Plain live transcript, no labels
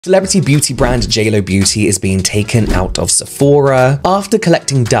Celebrity beauty brand JLo Beauty is being taken out of Sephora after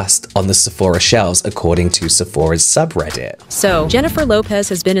collecting dust on the Sephora shelves, according to Sephora's subreddit. So, Jeniffer Lopez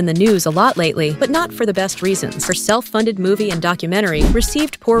has been in the news a lot lately, but not for the best reasons. Her self-funded movie and documentary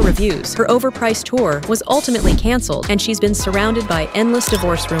received poor reviews. Her overpriced tour was ultimately canceled, and she's been surrounded by endless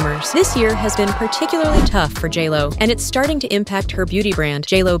divorce rumors. This year has been particularly tough for JLo, and it's starting to impact her beauty brand,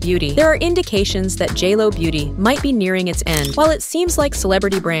 JLo Beauty. There are indications that JLo Beauty might be nearing its end. While it seems like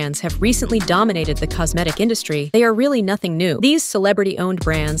celebrity brands have recently dominated the cosmetic industry, they are really nothing new. These celebrity-owned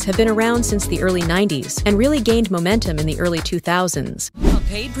brands have been around since the early 90s and really gained momentum in the early 2000s. A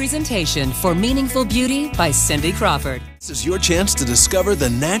paid presentation for Meaningful Beauty by Cindy Crawford. This is your chance to discover the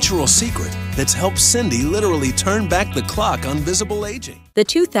natural secret that's helped Cindy literally turn back the clock on visible aging. The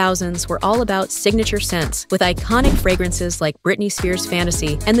 2000s were all about signature scents, with iconic fragrances like Britney Spears'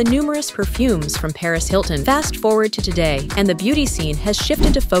 Fantasy and the numerous perfumes from Paris Hilton. Fast forward to today, and the beauty scene has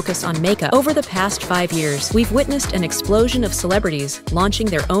shifted to focus on makeup. Over the past 5 years, we've witnessed an explosion of celebrities launching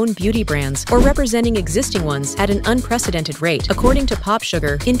their own beauty brands or representing existing ones at an unprecedented rate. According to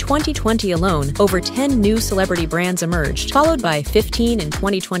PopSugar, in 2020 alone, over 10 new celebrity brands emerged, followed by 15 in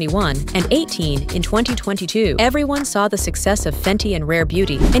 2021 and 18 in 2022. Everyone saw the success of Fenty and Rare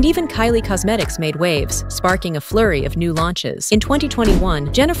Beauty, and even Kylie Cosmetics made waves, sparking a flurry of new launches. In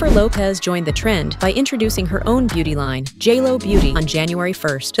 2021, Jeniffer Lopez joined the trend by introducing her own beauty line, JLo Beauty, on January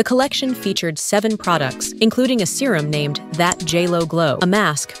 1st. The collection featured 7 products, including a serum named That JLo Glow, a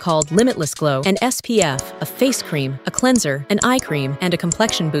mask called Limitless Glow, an SPF, a face cream, a cleanser, an eye cream, and a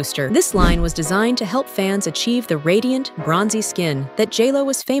complexion booster. This line was designed to help fans achieve the radiant, bronzy skin that JLo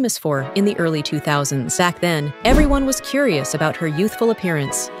was famous for in the early 2000s. Back then, everyone was curious about her youthful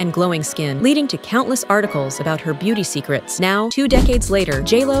appearance and glowing skin, leading to countless articles about her beauty secrets. Now, 2 decades later,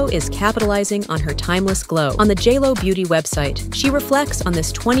 JLo is capitalizing on her timeless glow. On the JLo Beauty website, she reflects on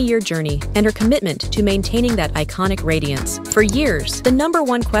this 20-year journey and her commitment to maintaining that iconic radiance. For years, the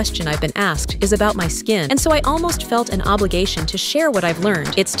 #1 question I've been asked is about my skin, and so I almost felt an obligation to share what I've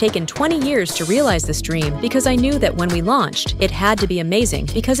learned. It's taken 20 years to realize this dream because I knew that when we launched, it had to be amazing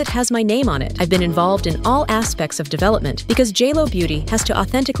because it has my name on it. I've been involved in all aspects of development because JLo Beauty has to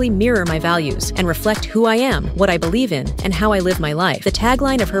authentically mirror my values and reflect who I am, what I believe in, and how I live my life. The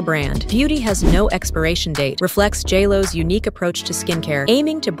tagline of her brand, "Beauty has no expiration date," reflects JLo's unique approach to skincare,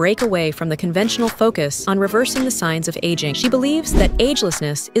 aiming to break away from the conventional focus on reversing the signs of aging. She believes that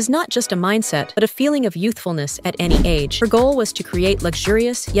agelessness is not just a mindset, but a feeling of youthfulness at any age. Her goal was to create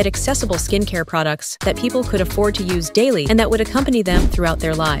luxurious yet accessible skincare products that people could afford to use daily and that would accompany them throughout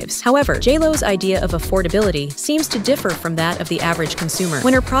their lives. However, JLo's idea of affordability seems to differ from that of the average consumer.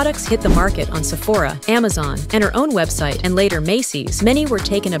 When her products hit the market on Sephora, Amazon, and her own website, and later Macy's, many were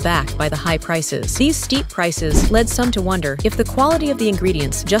taken aback by the high prices. These steep prices led some to wonder if the quality of the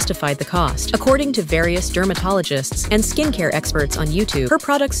ingredients justified the cost. According to various dermatologists and skincare experts on YouTube, her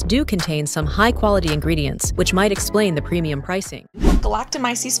products do contain some high-quality ingredients, which might explain the premium pricing.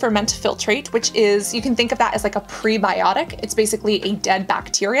 Galactomyces fermentifiltrate, which is, you can think of that as like a prebiotic. It's basically a dead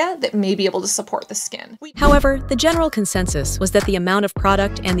bacteria that may be able to support the skin. However, the general consensus was that the amount of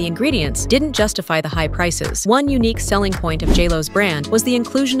product and the ingredients didn't justify the high prices. One unique selling point of JLo's brand was the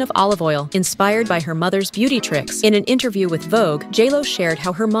inclusion of olive oil, inspired by her mother's beauty tricks. In an interview with Vogue, JLo shared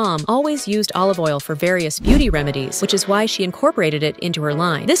how her mom always used olive oil for various beauty remedies, which is why she incorporated it into her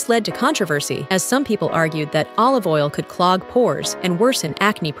line. This led to controversy, as some people argued that olive oil could clog pores and worsen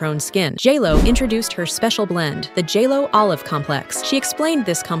acne-prone skin. JLo introduced her special blend, the JLo Olive Complex. She explained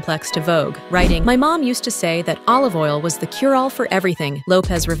this complex to Vogue, writing, "My mom used to say that olive oil was the cure-all for everything,"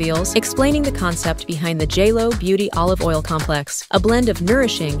 Lopez reveals, explaining the concept behind the JLo Beauty Olive Oil Complex, a blend of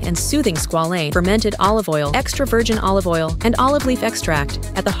nourishing and soothing squalane, fermented olive oil, extra virgin olive oil, and olive leaf extract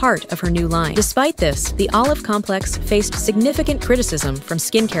at the heart of her new line. Despite this, the Olive Complex faced significant criticism from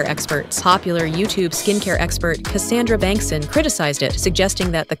skincare experts. Popular YouTube skincare expert Cassandra Bankson criticized it,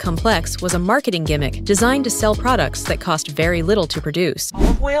 suggesting that the complex was a marketing gimmick designed to sell products that cost very little to produce.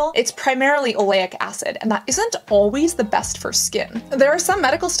 Olive oil, it's primarily oleic acid, and that isn't always the best for skin. There are some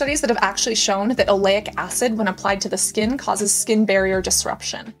medical studies that have actually shown that oleic acid, when applied to the skin, causes skin barrier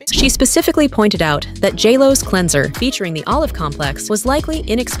disruption. She specifically pointed out that JLo's cleanser, featuring the Olive Complex, was likely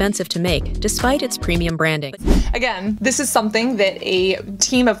inexpensive to make, despite its premium branding. Again, this is something that a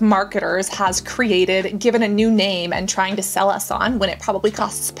team of marketers has created, given a new name, and trying to sell us on when it probably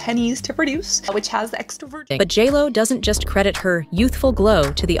costs pennies to produce, which has the extra virgin. But JLo doesn't just credit her youthful glow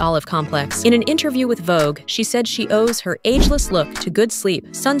JLo to the Olive Complex. In an interview with Vogue, she said she owes her ageless look to good sleep,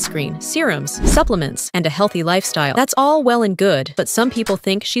 sunscreen, serums, supplements, and a healthy lifestyle. That's all well and good, but some people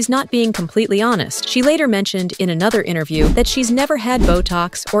think she's not being completely honest. She later mentioned in another interview that she's never had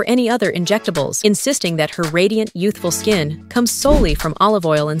Botox or any other injectables, insisting that her radiant, youthful skin comes solely from olive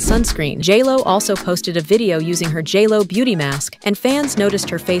oil and sunscreen. JLo also posted a video using her JLo Beauty mask, and fans noticed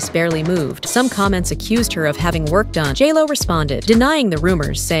her face barely moved. Some comments accused her of having work done. JLo responded, denying the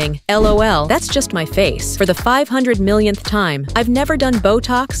rumors, saying, "LOL, that's just my face. For the 500 millionth time, I've never done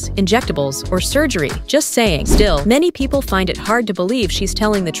Botox, injectables, or surgery. Just saying." Still, many people find it hard to believe she's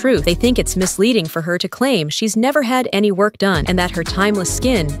telling the truth. They think it's misleading for her to claim she's never had any work done and that her timeless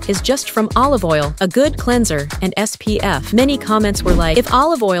skin is just from olive oil, a good cleanser, and SPF. Many comments were like, if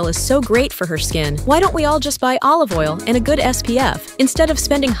olive oil is so great for her skin, why don't we all just buy olive oil and a good SPF instead of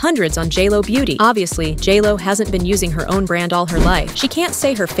spending hundreds on JLo Beauty? Obviously, JLo hasn't been using her own brand all her life. She can't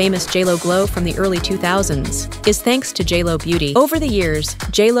say her famous JLo glow from the early 2000s is thanks to JLo Beauty. Over the years,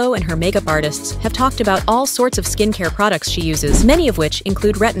 JLo and her makeup artists have talked about all sorts of skincare products she uses, many of which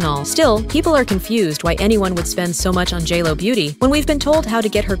include retinol. Still, people are confused why anyone would spend so much on JLo Beauty when we've been told how to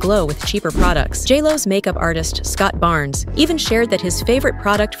get her glow with cheaper products. JLo's makeup artist, Scott Barnes, even shared that his favorite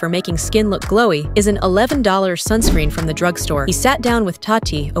product for making skin look glowy is an $11 sunscreen from the drugstore. He sat down with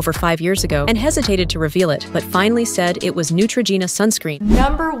Tati over 5 years ago and hesitated to reveal it, but finally said it was Neutrogena sunscreen.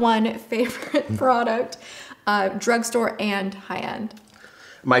 #1 favorite product, drugstore and high-end.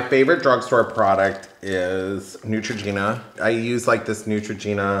 My favorite drugstore product is Neutrogena. I use like this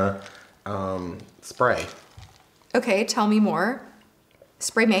Neutrogena spray. Okay, tell me more.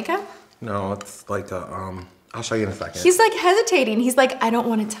 Spray makeup? No, it's like a, I'll show you in a second. He's like hesitating. He's like, I don't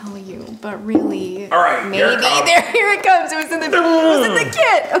want to tell you, but really, all right, maybe. Here it comes. It was in the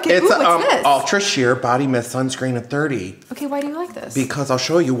kit. Okay, it's what's this? Ultra Sheer Body Mist Sunscreen at 30. Okay, why do you like this? Because I'll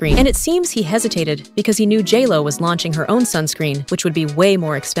show you. And it seems he hesitated because he knew JLo was launching her own sunscreen, which would be way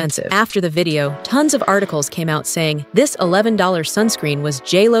more expensive. After the video, tons of articles came out saying this $11 sunscreen was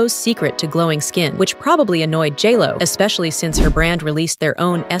JLo's secret to glowing skin, which probably annoyed JLo, especially since her brand released their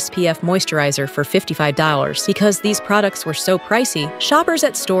own SPF moisturizer for $55. Because these products were so pricey, shoppers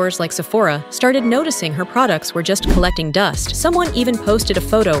at stores like Sephora started noticing her products were just collecting dust. Someone even posted a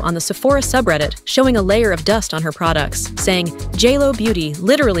photo on the Sephora subreddit showing a layer of dust on her products, saying, JLo Beauty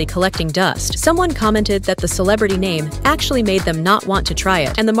literally collecting dust. Someone commented that the celebrity name actually made them not want to try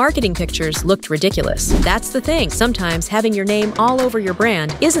it, and the marketing pictures looked ridiculous. That's the thing. Sometimes having your name all over your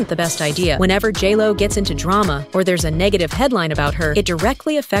brand isn't the best idea. Whenever JLo gets into drama or there's a negative headline about her, it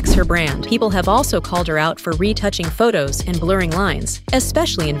directly affects her brand. People have also called her out for retouching photos and blurring lines,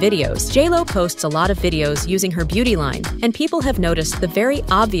 especially in videos. JLo posts a lot of videos using her beauty line, and people have noticed the very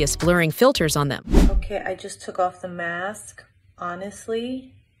obvious blurring filters on them. Okay, I just took off the mask.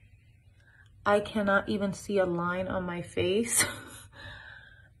 Honestly, I cannot even see a line on my face.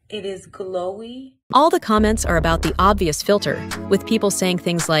 It is glowy. All the comments are about the obvious filter, with people saying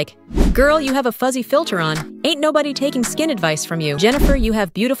things like, girl, you have a fuzzy filter on. Ain't nobody taking skin advice from you. Jennifer, you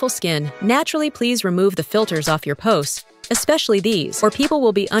have beautiful skin. Naturally, please remove the filters off your posts, especially these, or people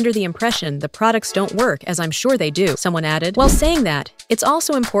will be under the impression the products don't work, as I'm sure they do, someone added. While saying that, it's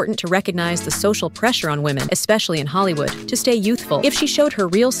also important to recognize the social pressure on women, especially in Hollywood, to stay youthful. If she showed her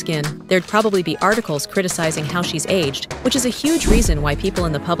real skin, there'd probably be articles criticizing how she's aged, which is a huge reason why people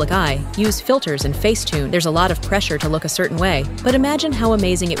in the public eye use filters and Facetune. There's a lot of pressure to look a certain way, but imagine how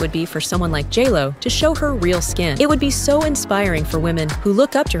amazing it would be for someone like JLo to show her real skin. It would be so inspiring for women who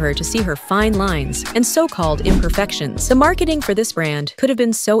look up to her to see her fine lines and so-called imperfections. The marketing for this brand could have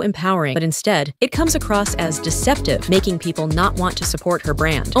been so empowering, but instead, it comes across as deceptive, making people not want to support her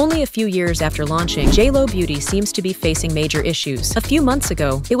brand. Only a few years after launching, JLo Beauty seems to be facing major issues. A few months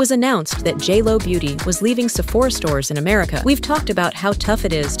ago, it was announced that JLo Beauty was leaving Sephora stores in America. We've talked about how tough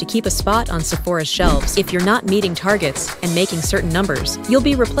it is to keep a spot on Sephora's shelves. If you're not meeting targets and making certain numbers, you'll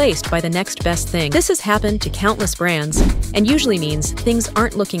be replaced by the next best thing. This has happened to countless brands, and usually means things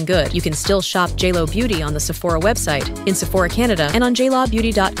aren't looking good. You can still shop JLo Beauty on the Sephora website, in Sephora Canada, and on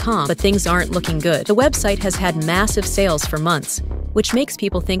JLoBeauty.com, but things aren't looking good. The website has had massive sales for months, which makes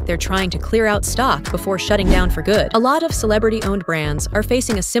people think they're trying to clear out stock before shutting down for good. A lot of celebrity-owned brands are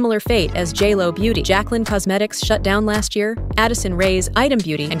facing a similar fate as JLo Beauty. Jaclyn Cosmetics shut down last year, Addison Rae's Item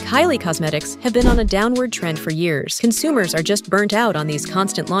Beauty, and Kylie Cosmetics have been on a downward trend for years. Consumers are just burnt out on these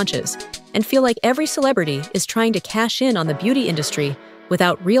constant launches and feel like every celebrity is trying to cash in on the beauty industry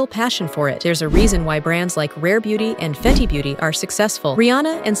without real passion for it. There's a reason why brands like Rare Beauty and Fenty Beauty are successful.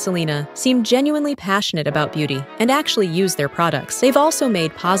 Rihanna and Selena seem genuinely passionate about beauty and actually use their products. They've also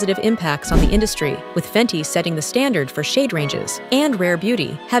made positive impacts on the industry, with Fenty setting the standard for shade ranges, and Rare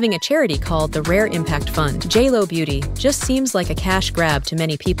Beauty having a charity called the Rare Impact Fund. JLo Beauty just seems like a cash grab to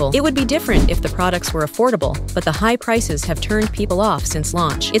many people. It would be different if the products were affordable, but the high prices have turned people off since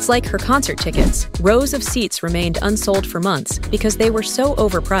launch. It's like her concert tickets. Rows of seats remained unsold for months because they were so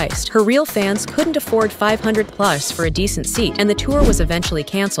overpriced. Her real fans couldn't afford $500+ for a decent seat, and the tour was eventually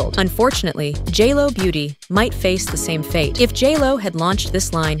canceled. Unfortunately, JLo Beauty might face the same fate. If JLo had launched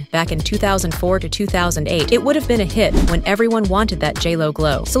this line back in 2004 to 2008, it would have been a hit when everyone wanted that JLo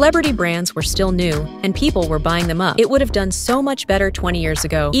glow. Celebrity brands were still new, and people were buying them up. It would have done so much better 20 years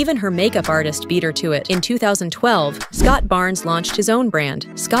ago. Even her makeup artist beat her to it. In 2012, Scott Barnes launched his own brand,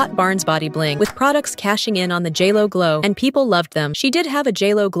 Scott Barnes Body Bling, with products cashing in on the JLo glow, and people loved them. She did have a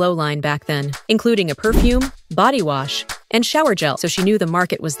JLo glow line back then, including a perfume, body wash, and shower gel, so she knew the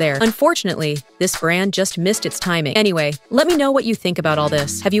market was there. Unfortunately, this brand just missed its timing. Anyway, let me know what you think about all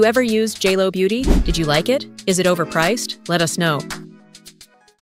this. Have you ever used JLo Beauty? Did you like it? Is it overpriced? Let us know.